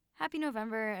Happy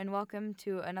November and welcome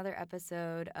to another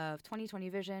episode of 2020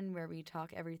 Vision, where we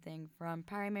talk everything from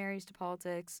primaries to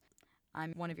politics.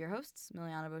 I'm one of your hosts,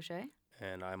 Miliana Boucher.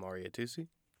 And I'm Aria Tusi.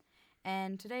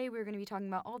 And today we're going to be talking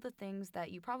about all the things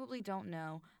that you probably don't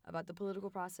know about the political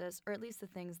process, or at least the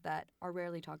things that are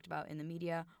rarely talked about in the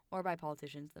media or by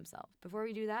politicians themselves. Before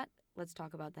we do that, let's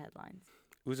talk about the headlines.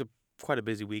 It was quite a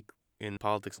busy week in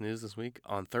politics news this week.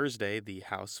 On Thursday, the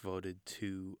House voted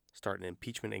to start an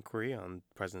impeachment inquiry on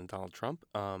President Donald Trump.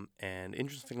 And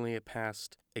interestingly, it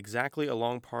passed exactly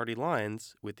along party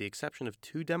lines, with the exception of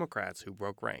two Democrats who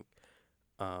broke rank.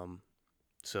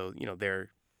 So they're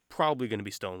probably going to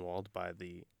be stonewalled by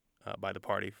the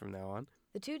party from now on.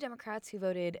 The two Democrats who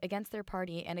voted against their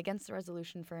party and against the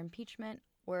resolution for impeachment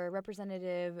were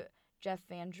Representative Jeff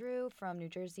Van Drew from New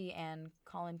Jersey and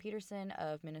Colin Peterson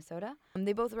of Minnesota.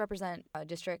 They both represent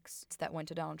districts that went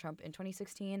to Donald Trump in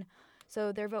 2016,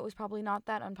 so their vote was probably not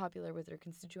that unpopular with their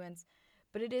constituents,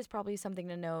 but it is probably something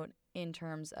to note in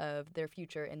terms of their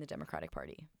future in the Democratic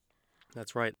Party.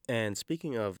 That's right. And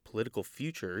speaking of political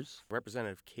futures,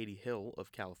 Representative Katie Hill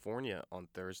of California on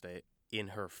Thursday, in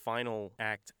her final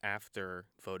act after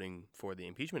voting for the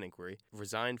impeachment inquiry,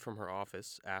 resigned from her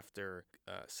office after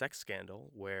a sex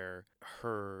scandal where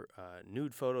her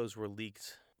nude photos were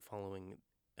leaked following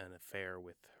an affair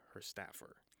with her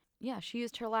staffer. Yeah, she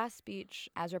used her last speech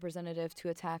as representative to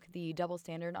attack the double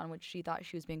standard on which she thought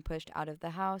she was being pushed out of the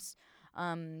House.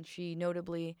 She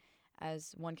notably,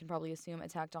 as one can probably assume,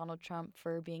 attacked Donald Trump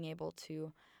for being able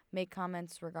to make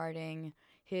comments regarding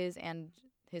his and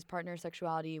his partner's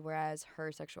sexuality, whereas her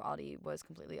sexuality was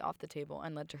completely off the table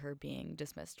and led to her being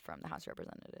dismissed from the House of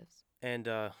Representatives. And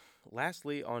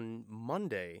lastly, on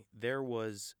Monday, there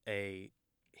was a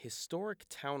historic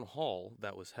town hall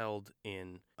that was held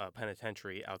in a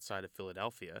penitentiary outside of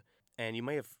Philadelphia. And you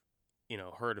may have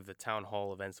heard of the town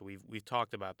hall events. We've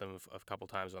talked about them a couple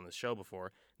times on the show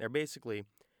before. They're basically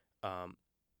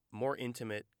more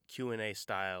intimate Q&A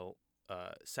style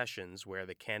sessions where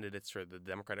the candidates, or the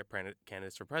Democratic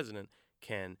candidates for president,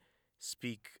 can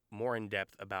speak more in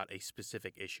depth about a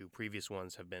specific issue. Previous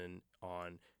ones have been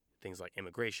on things like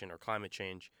immigration or climate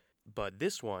change, but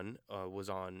this one was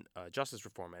on justice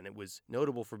reform, and it was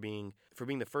notable for being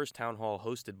the first town hall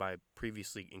hosted by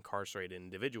previously incarcerated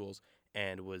individuals,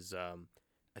 and was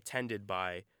attended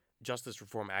by justice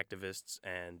reform activists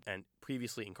and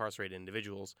previously incarcerated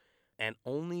individuals, and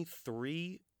only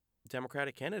 3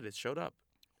 Democratic candidates showed up.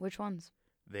 Which ones?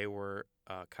 They were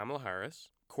Kamala Harris,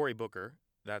 Cory Booker.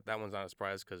 That one's not a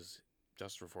surprise because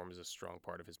justice reform is a strong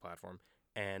part of his platform,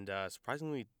 and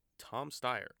surprisingly, Tom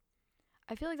Steyer.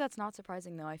 I feel like that's not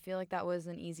surprising, though. I feel like that was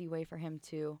an easy way for him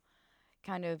to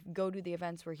kind of go to the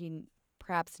events where he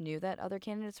perhaps knew that other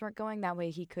candidates weren't going. That way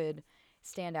he could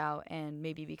stand out and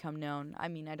maybe become known. I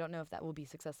mean, I don't know if that will be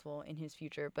successful in his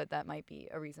future, but that might be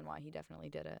a reason why he definitely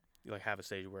did it. You have a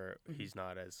stage where he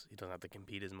doesn't have to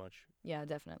compete as much. Yeah,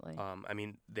 definitely. I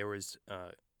mean, there was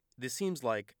this seems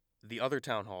like the other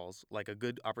town halls, like a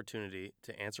good opportunity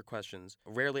to answer questions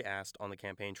rarely asked on the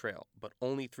campaign trail, but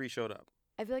only 3 showed up.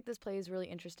 I feel like this plays really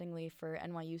interestingly for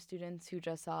NYU students who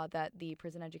just saw that the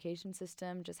prison education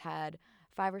system just had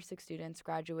 5 or 6 students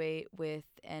graduate with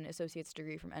an associate's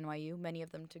degree from NYU, many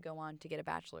of them to go on to get a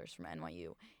bachelor's from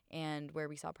NYU, and where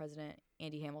we saw President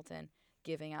Andy Hamilton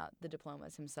giving out the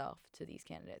diplomas himself to these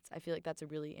candidates. I feel like that's a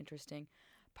really interesting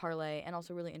parlay, and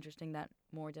also really interesting that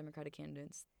more Democratic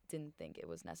candidates didn't think it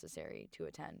was necessary to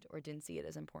attend or didn't see it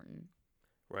as important.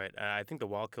 Right. I think the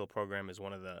Wallkill program is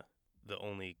one of the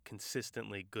only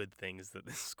consistently good things that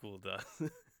this school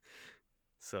does.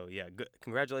 So, yeah, good.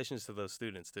 Congratulations to those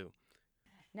students, too.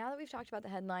 Now that we've talked about the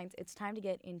headlines, it's time to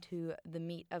get into the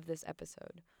meat of this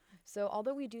episode. So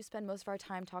although we do spend most of our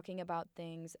time talking about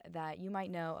things that you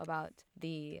might know about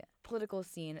the political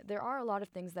scene, there are a lot of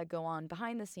things that go on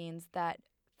behind the scenes that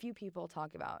few people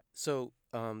talk about. So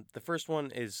the first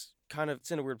one is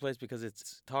it's in a weird place because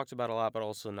it's talked about a lot, but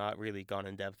also not really gone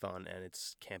in depth on, and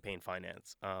it's campaign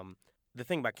finance. The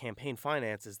thing about campaign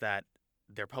finance is that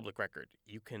they're public record.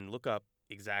 You can look up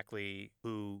exactly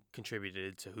who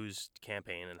contributed to whose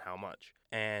campaign and how much.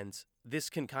 And this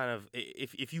can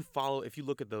if you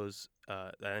look at those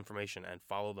that information and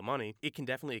follow the money, it can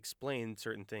definitely explain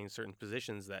certain things, certain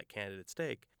positions that candidates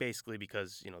take, basically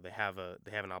because they have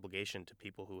an obligation to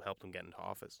people who helped them get into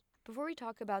office. Before we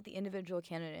talk about the individual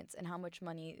candidates and how much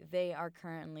money they are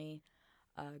currently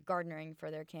garnering for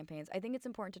their campaigns, I think it's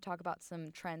important to talk about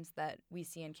some trends that we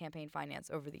see in campaign finance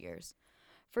over the years.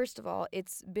 First of all,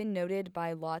 it's been noted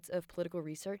by lots of political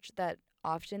research that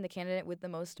often the candidate with the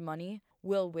most money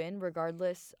will win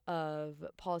regardless of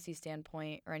policy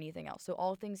standpoint or anything else. So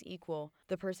all things equal,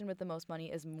 the person with the most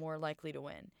money is more likely to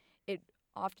win. It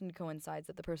often coincides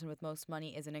that the person with most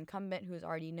money is an incumbent who is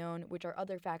already known, which are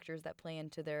other factors that play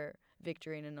into their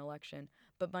victory in an election.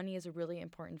 But money is a really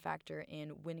important factor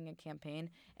in winning a campaign,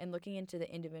 and looking into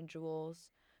the individuals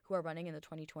who are running in the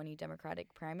 2020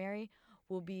 Democratic primary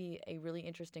will be a really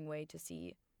interesting way to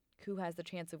see who has the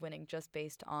chance of winning just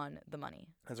based on the money.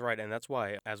 That's right, and that's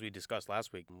why, as we discussed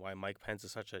last week, why Mike Pence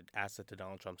is such an asset to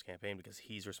Donald Trump's campaign, because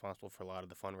he's responsible for a lot of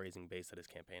the fundraising base that his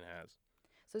campaign has.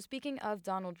 So speaking of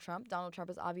Donald Trump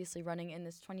is obviously running in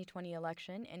this 2020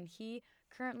 election, and he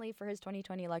currently, for his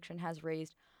 2020 election, has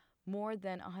raised more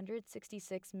than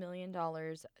 $166 million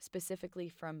specifically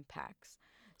from PACs.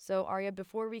 So, Arya,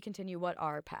 before we continue, what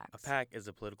are PACs? A PAC is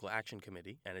a political action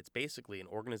committee, and it's basically an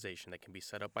organization that can be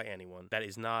set up by anyone that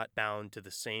is not bound to the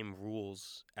same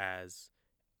rules as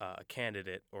a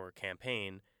candidate or a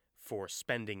campaign for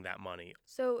spending that money.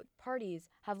 So parties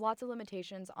have lots of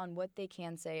limitations on what they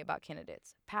can say about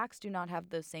candidates. PACs do not have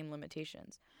those same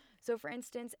limitations. So, for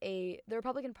instance, the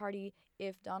Republican Party,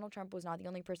 if Donald Trump was not the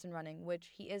only person running,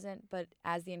 which he isn't, but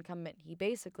as the incumbent he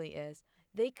basically is,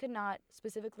 they could not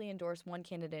specifically endorse one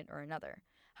candidate or another.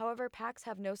 However, PACs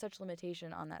have no such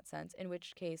limitation on that sense, in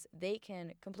which case they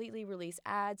can completely release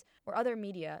ads or other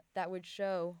media that would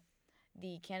show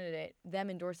the candidate, them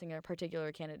endorsing a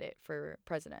particular candidate for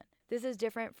president. This is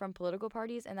different from political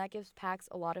parties, and that gives PACs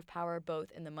a lot of power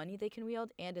both in the money they can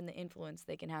wield and in the influence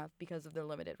they can have because of their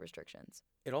limited restrictions.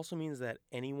 It also means that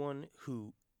anyone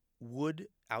who would,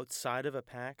 outside of a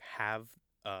PAC, have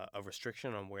a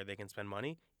restriction on where they can spend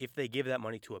money, if they give that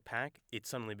money to a PAC, it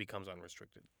suddenly becomes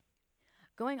unrestricted.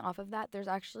 Going off of that, there's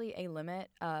actually a limit.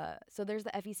 So there's the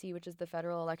FEC, which is the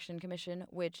Federal Election Commission,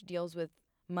 which deals with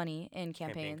money in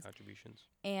campaigns. Campaign contributions.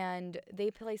 And they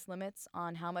place limits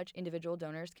on how much individual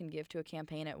donors can give to a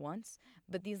campaign at once.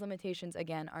 But these limitations,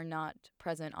 again, are not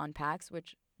present on PACs,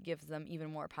 which gives them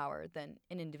even more power than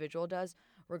an individual does,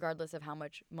 regardless of how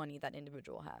much money that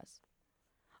individual has.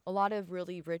 A lot of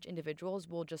really rich individuals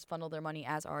will just funnel their money,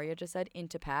 as Arya just said,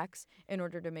 into PACs in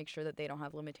order to make sure that they don't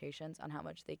have limitations on how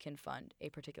much they can fund a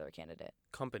particular candidate.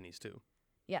 Companies, too.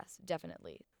 Yes,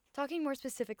 definitely. Talking more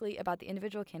specifically about the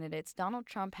individual candidates, Donald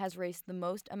Trump has raised the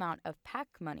most amount of PAC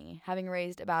money, having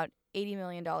raised about $80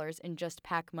 million in just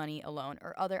PAC money alone,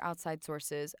 or other outside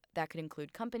sources that could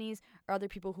include companies or other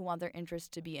people who want their interests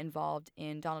to be involved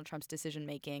in Donald Trump's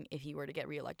decision-making if he were to get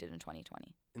reelected in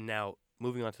 2020. Now,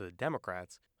 moving on to the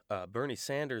Democrats, Bernie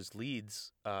Sanders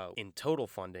leads in total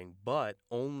funding, but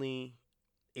only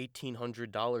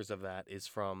 $1,800 of that is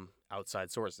from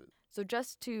outside sources. So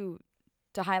just to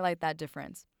highlight that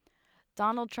difference,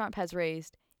 Donald Trump has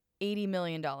raised $80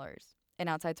 million in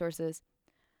outside sources.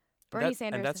 Bernie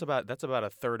Sanders, and that's about a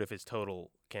third of his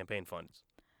total campaign funds.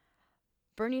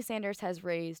 Bernie Sanders has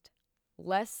raised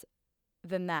less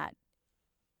than that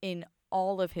in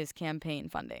all of his campaign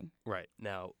funding. Right.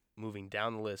 Now, moving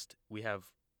down the list, we have,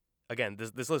 again,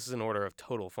 this list is in order of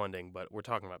total funding, but we're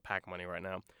talking about PAC money right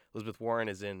now. Elizabeth Warren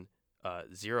is in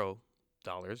 $0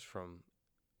 from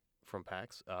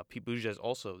PACs. Pete Buttigieg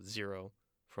also $0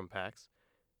 from PACs.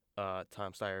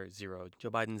 Tom Steyer $0. Joe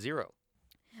Biden $0.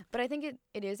 But I think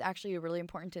it is actually a really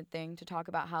important thing to talk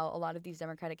about how a lot of these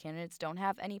Democratic candidates don't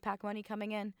have any PAC money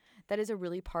coming in. That is a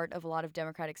really part of a lot of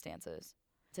Democratic stances,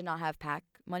 to not have PAC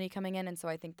money coming in. And so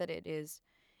I think that it is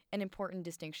an important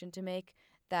distinction to make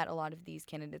that a lot of these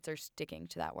candidates are sticking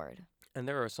to that word. And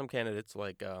there are some candidates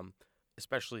like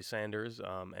especially Sanders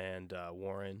and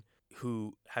Warren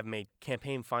who have made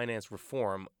campaign finance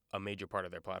reform a major part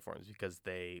of their platforms because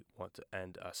they want to,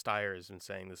 and Steyer has been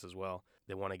saying this as well,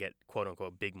 they want to get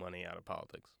quote-unquote big money out of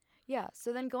politics. Yeah,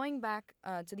 so then going back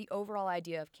to the overall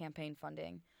idea of campaign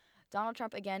funding, Donald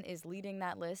Trump, again, is leading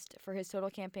that list. For his total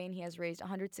campaign, he has raised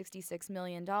 $166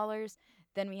 million.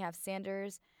 Then we have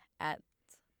Sanders at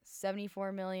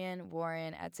 $74 million,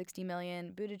 Warren at $60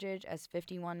 million, Buttigieg at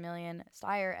 $51 million,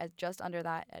 Steyer at just under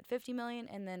that at $50 million,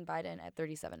 and then Biden at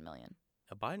 $37 million.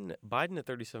 Biden at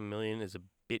 $37 million is a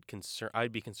bit concerned.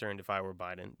 I'd be concerned if I were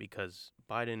Biden because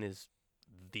Biden is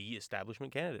the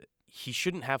establishment candidate. He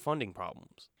shouldn't have funding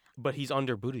problems, but he's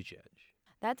under Buttigieg.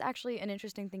 That's actually an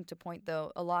interesting thing to point,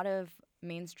 though. A lot of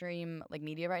mainstream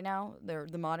media right now,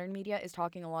 the modern media, is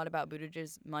talking a lot about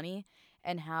Buttigieg's money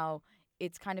and how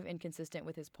it's kind of inconsistent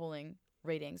with his polling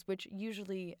ratings, which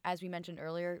usually, as we mentioned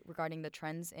earlier, regarding the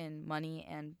trends in money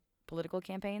and political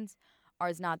campaigns,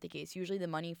 is not the case. Usually the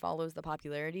money follows the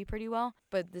popularity pretty well,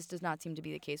 but this does not seem to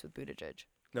be the case with Buttigieg.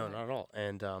 No, not at all.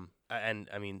 And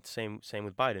I mean, same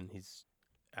with Biden. He's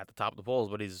at the top of the polls,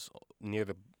 but he's near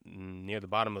the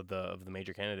bottom of the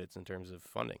major candidates in terms of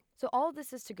funding. So all of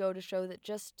this is to go to show that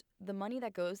just the money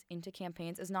that goes into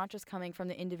campaigns is not just coming from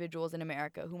the individuals in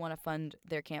America who want to fund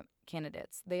their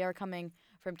candidates. They are coming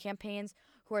from campaigns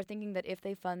who are thinking that if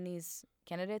they fund these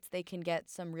candidates, they can get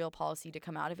some real policy to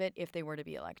come out of it if they were to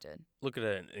be elected. Look at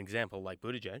an example like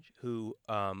Buttigieg, who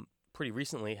pretty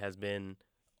recently has been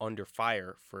under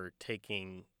fire for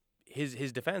taking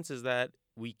his defense is that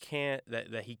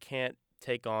that he can't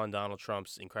take on Donald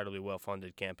Trump's incredibly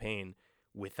well-funded campaign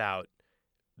without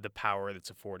the power that's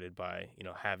afforded by,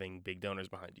 having big donors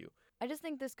behind you. I just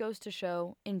think this goes to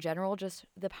show, in general, just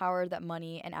the power that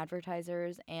money and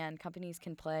advertisers and companies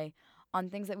can play on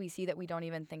things that we see that we don't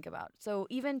even think about. So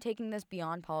even taking this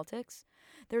beyond politics,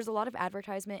 there's a lot of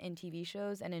advertisement in TV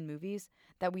shows and in movies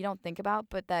that we don't think about,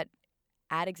 but that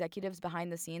ad executives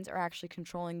behind the scenes are actually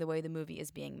controlling the way the movie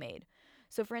is being made.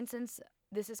 So for instance,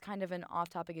 this is kind of an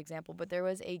off-topic example, but there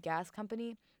was a gas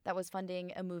company that was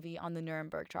funding a movie on the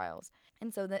Nuremberg trials.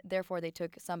 And so therefore they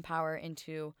took some power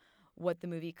into what the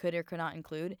movie could or could not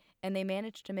include, and they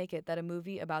managed to make it that a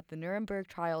movie about the Nuremberg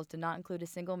trials did not include a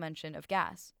single mention of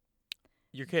gas.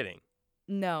 You're kidding.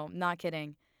 No, not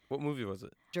kidding. What movie was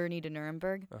it? Journey to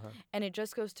Nuremberg. Uh-huh. And it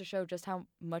just goes to show just how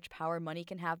much power money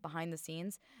can have behind the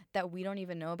scenes that we don't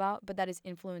even know about, but that is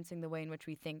influencing the way in which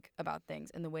we think about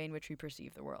things and the way in which we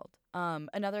perceive the world.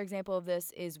 Another example of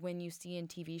this is when you see in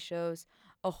TV shows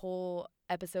a whole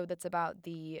episode that's about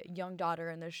the young daughter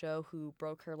in the show who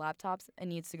broke her laptops and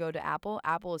needs to go to Apple.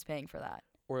 Apple is paying for that.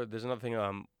 Or there's another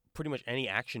thing, pretty much any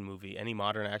action movie, any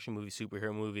modern action movie,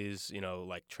 superhero movies,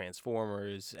 like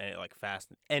Transformers, like Fast,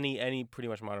 any pretty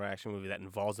much modern action movie that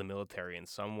involves the military in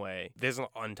some way. There's an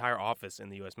entire office in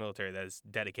the U.S. military that is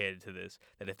dedicated to this,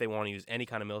 that if they want to use any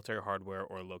kind of military hardware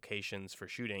or locations for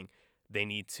shooting, they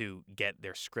need to get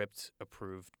their script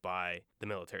approved by the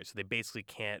military. So they basically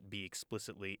can't be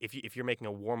explicitly, if you're making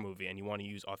a war movie and you want to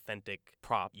use authentic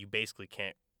prop, you basically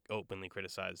can't openly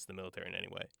criticize the military in any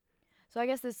way. So I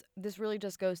guess this really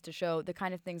just goes to show the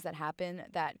kind of things that happen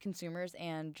that consumers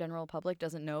and general public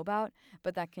doesn't know about,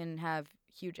 but that can have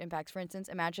huge impacts. For instance,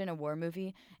 imagine a war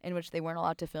movie in which they weren't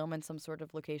allowed to film in some sort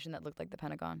of location that looked like the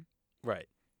Pentagon. Right.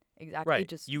 Exactly.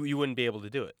 Right. You wouldn't be able to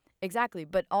do it. Exactly.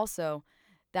 But also,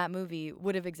 that movie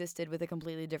would have existed with a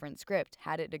completely different script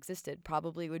had it existed.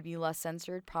 Probably it would be less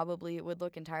censored. Probably it would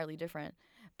look entirely different.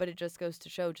 But it just goes to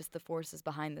show just the forces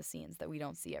behind the scenes that we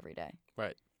don't see every day.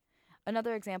 Right.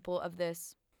 Another example of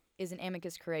this is an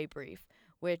amicus curiae brief,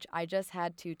 which I just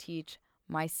had to teach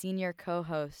my senior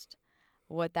co-host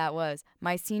what that was.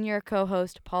 My senior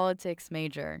co-host politics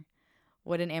major,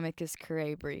 what an amicus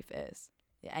curiae brief is.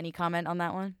 Any comment on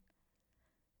that one?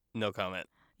 No comment.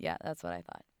 Yeah, that's what I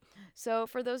thought. So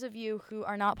for those of you who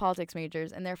are not politics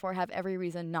majors and therefore have every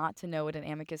reason not to know what an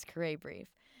amicus curiae brief,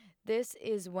 this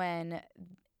is when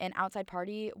an outside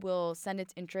party will send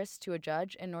its interests to a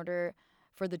judge in order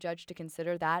for the judge to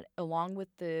consider that along with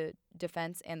the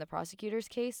defense and the prosecutor's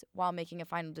case while making a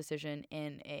final decision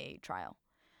in a trial.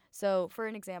 So for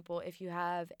an example, if you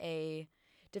have a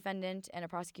defendant and a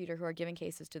prosecutor who are giving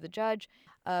cases to the judge,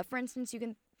 for instance, you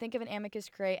can think of an amicus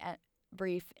curiae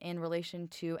brief in relation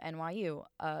to NYU.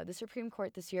 The Supreme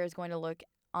Court this year is going to look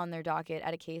on their docket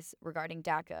at a case regarding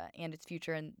DACA and its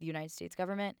future in the United States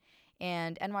government,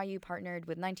 and NYU partnered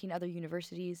with 19 other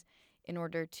universities in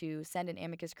order to send an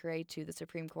amicus curiae to the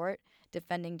Supreme Court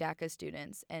defending DACA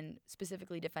students and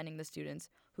specifically defending the students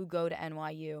who go to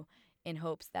NYU in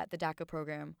hopes that the DACA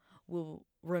program will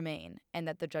remain and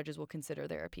that the judges will consider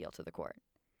their appeal to the court.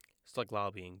 It's like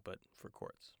lobbying, but for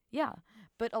courts. Yeah,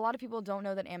 but a lot of people don't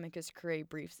know that amicus curiae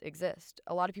briefs exist.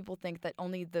 A lot of people think that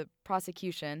only the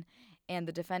prosecution and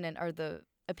the defendant are the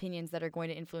opinions that are going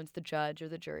to influence the judge or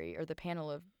the jury or the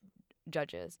panel of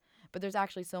judges. But there's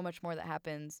actually so much more that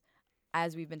happens,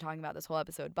 as we've been talking about this whole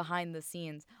episode, behind the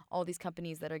scenes, all these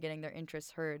companies that are getting their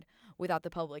interests heard without the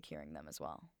public hearing them as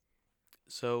well.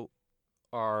 So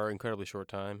our incredibly short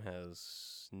time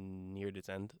has neared its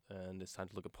end, and it's time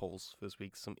to look at polls for this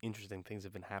week. Some interesting things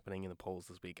have been happening in the polls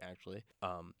this week, actually.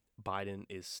 Biden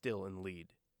is still in the lead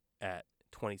at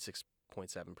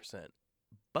 26.7%,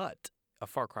 but a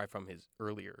far cry from his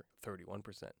earlier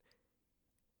 31%.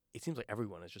 It seems like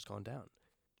everyone has just gone down.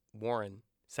 Warren,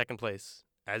 second place,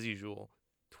 as usual,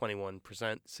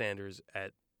 21%. Sanders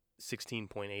at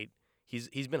 16.8%.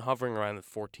 He's been hovering around the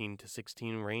 14 to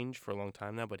 16 range for a long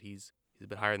time now, but he's a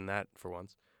bit higher than that for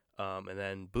once. And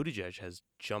then Buttigieg has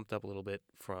jumped up a little bit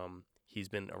he's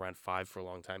been around 5 for a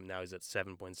long time. Now he's at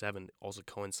 7.7. Also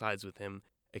coincides with him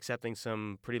accepting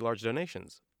some pretty large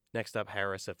donations. Next up,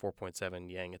 Harris at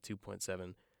 4.7, Yang at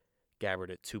 2.7,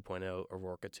 Gabbard at 2.0,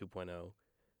 O'Rourke at 2.0,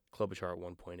 Klobuchar at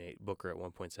 1.8, Booker at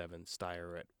 1.7,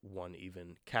 Steyer at 1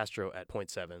 even, Castro at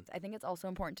 0.7. I think it's also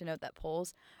important to note that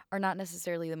polls are not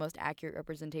necessarily the most accurate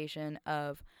representation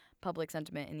of public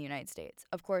sentiment in the United States.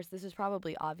 Of course, this is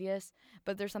probably obvious,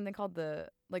 but there's something called the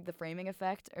framing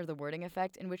effect or the wording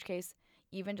effect, in which case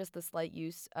even just the slight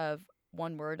use of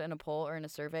one word in a poll or in a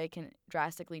survey can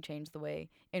drastically change the way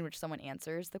in which someone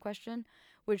answers the question,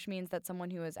 which means that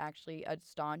someone who is actually a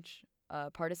staunch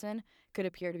partisan could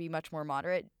appear to be much more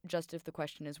moderate just if the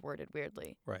question is worded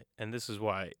weirdly. Right. And this is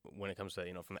why, when it comes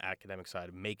to, from the academic side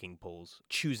of making polls,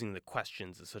 choosing the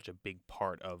questions is such a big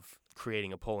part of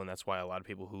creating a poll. And that's why a lot of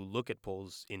people who look at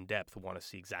polls in depth want to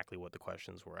see exactly what the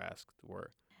questions were asked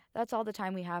were. That's all the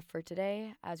time we have for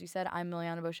today. As you said, I'm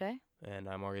Miliana Boucher. And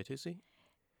I'm Aria Tusi.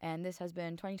 And this has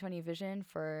been 2020 Vision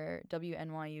for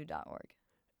WNYU.org.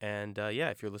 And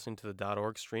if you're listening to the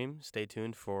 .org stream, stay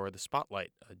tuned for The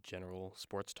Spotlight, a general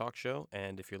sports talk show.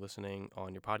 And if you're listening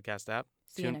on your podcast app,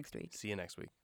 See you next week. See you next week.